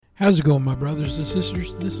How's it going, my brothers and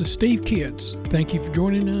sisters? This is Steve Kitts. Thank you for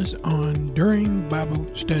joining us on During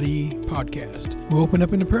Bible Study Podcast. We'll open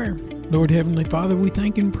up in a prayer. Lord Heavenly Father, we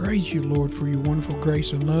thank and praise you, Lord, for your wonderful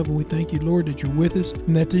grace and love. And we thank you, Lord, that you're with us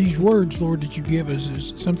and that these words, Lord, that you give us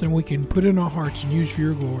is something we can put in our hearts and use for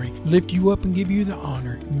your glory. Lift you up and give you the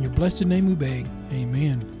honor. In your blessed name we beg.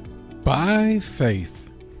 Amen. By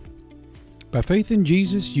faith. By faith in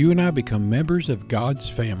Jesus, you and I become members of God's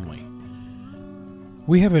family.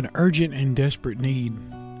 We have an urgent and desperate need.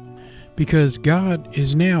 Because God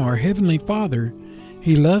is now our Heavenly Father,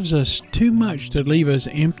 He loves us too much to leave us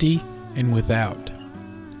empty and without.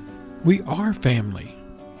 We are family,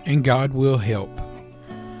 and God will help.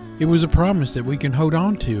 It was a promise that we can hold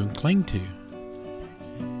on to and cling to.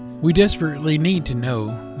 We desperately need to know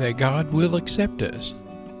that God will accept us.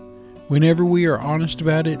 Whenever we are honest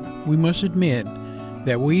about it, we must admit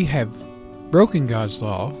that we have broken God's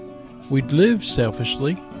law. We'd lived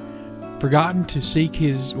selfishly, forgotten to seek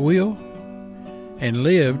His will, and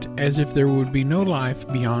lived as if there would be no life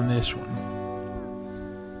beyond this one.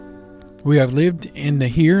 We have lived in the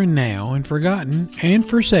here and now and forgotten and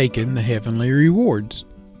forsaken the heavenly rewards.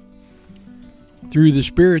 Through the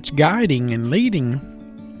Spirit's guiding and leading,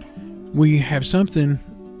 we have something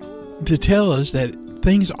to tell us that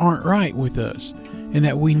things aren't right with us and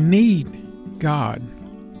that we need God.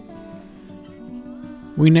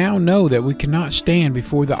 We now know that we cannot stand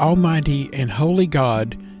before the Almighty and Holy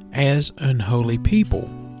God as unholy people.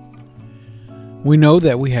 We know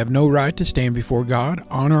that we have no right to stand before God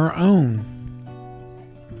on our own.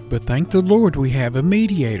 But thank the Lord we have a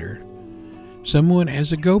mediator, someone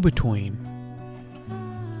as a go-between.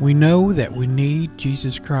 We know that we need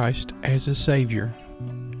Jesus Christ as a Savior.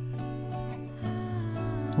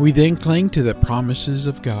 We then cling to the promises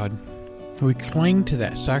of God. We cling to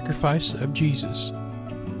that sacrifice of Jesus.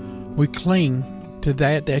 We cling to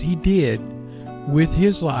that He did with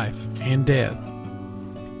His life and death.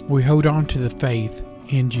 We hold on to the faith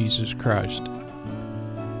in Jesus Christ.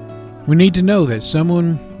 We need to know that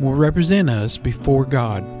someone will represent us before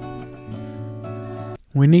God.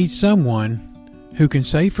 We need someone who can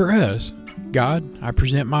say for us, God, I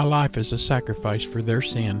present my life as a sacrifice for their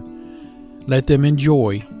sin. Let them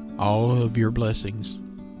enjoy all of your blessings.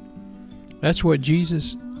 That's what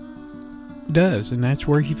Jesus does, and that's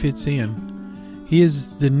where He fits in. He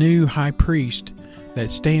is the new high priest that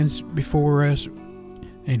stands before us,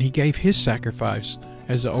 and He gave His sacrifice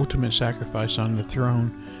as the ultimate sacrifice on the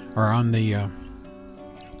throne, or on the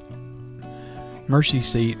mercy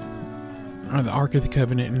seat on the Ark of the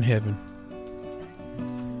Covenant in heaven.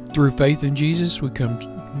 Through faith in Jesus, we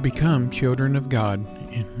become children of God,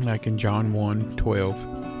 like in John 1:12.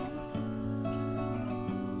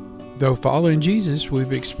 Though following Jesus,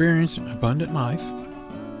 we've experienced abundant life.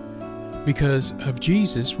 Because of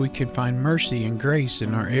Jesus, we can find mercy and grace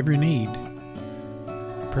in our every need.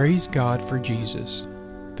 Praise God for Jesus.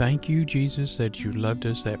 Thank you, Jesus, that you loved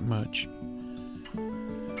us that much.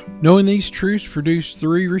 Knowing these truths produce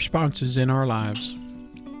three responses in our lives.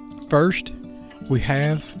 First, we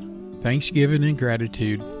have thanksgiving and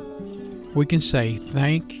gratitude. We can say,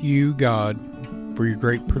 thank you, God, for your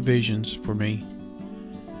great provisions for me.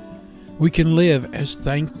 We can live as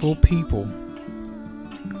thankful people.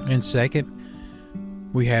 And second,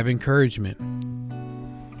 we have encouragement.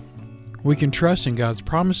 We can trust in God's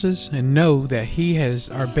promises and know that He has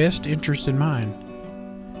our best interest in mind.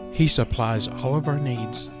 He supplies all of our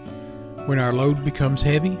needs. When our load becomes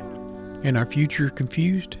heavy and our future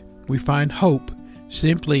confused, we find hope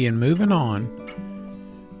simply in moving on,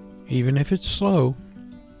 even if it's slow,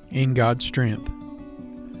 in God's strength.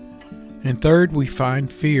 And third, we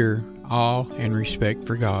find fear, awe, and respect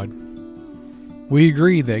for God. We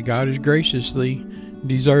agree that God is graciously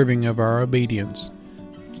deserving of our obedience.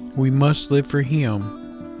 We must live for Him,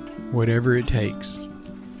 whatever it takes.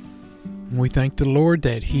 We thank the Lord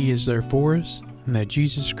that He is there for us and that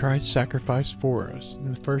Jesus Christ sacrificed for us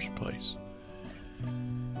in the first place.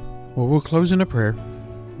 Well, we'll close in a prayer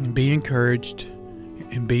and be encouraged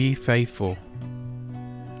and be faithful.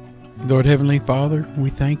 Lord Heavenly Father, we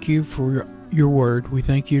thank you for your word. We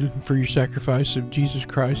thank you for your sacrifice of Jesus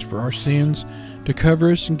Christ for our sins, to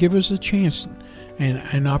cover us and give us a chance and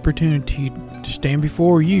an opportunity to stand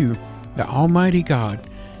before you, the Almighty God,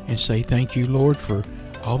 and say thank you, Lord, for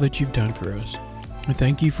all that you've done for us. And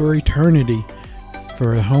thank you for eternity,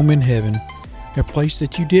 for a home in heaven, a place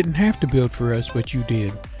that you didn't have to build for us, but you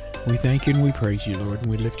did. We thank you and we praise you, Lord,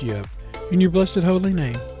 and we lift you up. In your blessed holy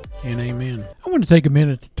name, and amen. want to take a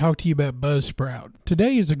minute to talk to you about Buzzsprout.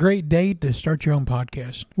 Today is a great day to start your own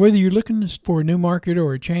podcast. Whether you're looking for a new market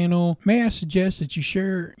or a channel, may I suggest that you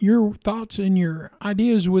share your thoughts and your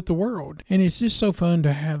ideas with the world. And it's just so fun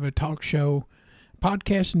to have a talk show.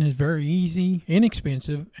 Podcasting is very easy,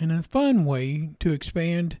 inexpensive, and a fun way to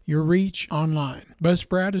expand your reach online.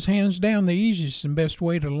 Buzzsprout is hands down the easiest and best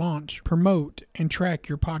way to launch, promote, and track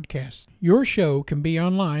your podcast. Your show can be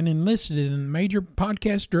online and listed in major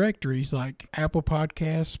podcast directories like Apple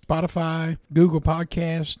Podcasts, Spotify, Google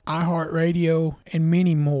Podcasts, iHeartRadio, and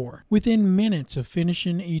many more within minutes of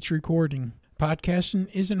finishing each recording. Podcasting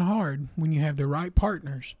isn't hard when you have the right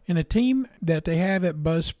partners. And a team that they have at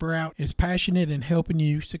Buzzsprout is passionate in helping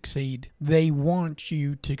you succeed. They want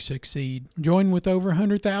you to succeed. Join with over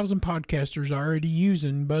 100,000 podcasters already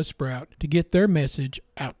using Buzzsprout to get their message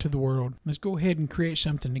out to the world. Let's go ahead and create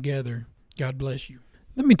something together. God bless you.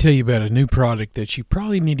 Let me tell you about a new product that you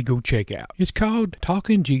probably need to go check out. It's called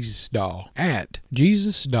Talking Jesus Doll at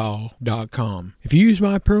JesusDoll.com. If you use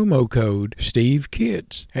my promo code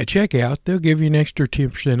SteveKitts at checkout, they'll give you an extra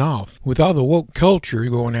 10% off. With all the woke culture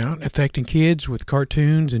going out affecting kids with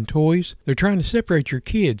cartoons and toys, they're trying to separate your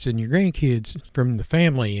kids and your grandkids from the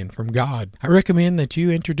family and from God. I recommend that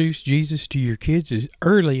you introduce Jesus to your kids as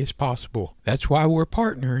early as possible. That's why we're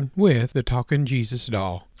partnering with the Talking Jesus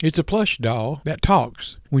Doll. It's a plush doll that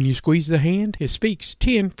talks. When you squeeze the hand, it speaks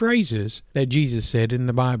 10 phrases that Jesus said in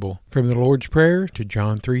the Bible, from the Lord's Prayer to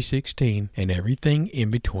John 3:16 and everything in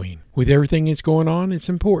between. With everything that's going on, it's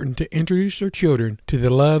important to introduce our children to the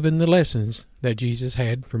love and the lessons that Jesus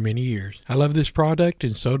had for many years. I love this product,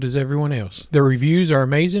 and so does everyone else. The reviews are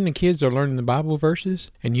amazing, and kids are learning the Bible verses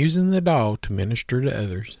and using the doll to minister to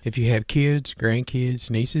others. If you have kids, grandkids,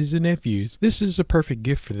 nieces, and nephews, this is a perfect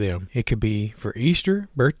gift for them. It could be for Easter,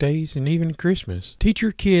 birthdays, and even Christmas. Teach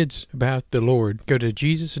your kids about the Lord. Go to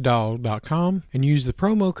JesusDoll.com and use the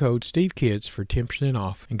promo code SteveKitts for 10%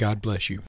 off, and God bless you.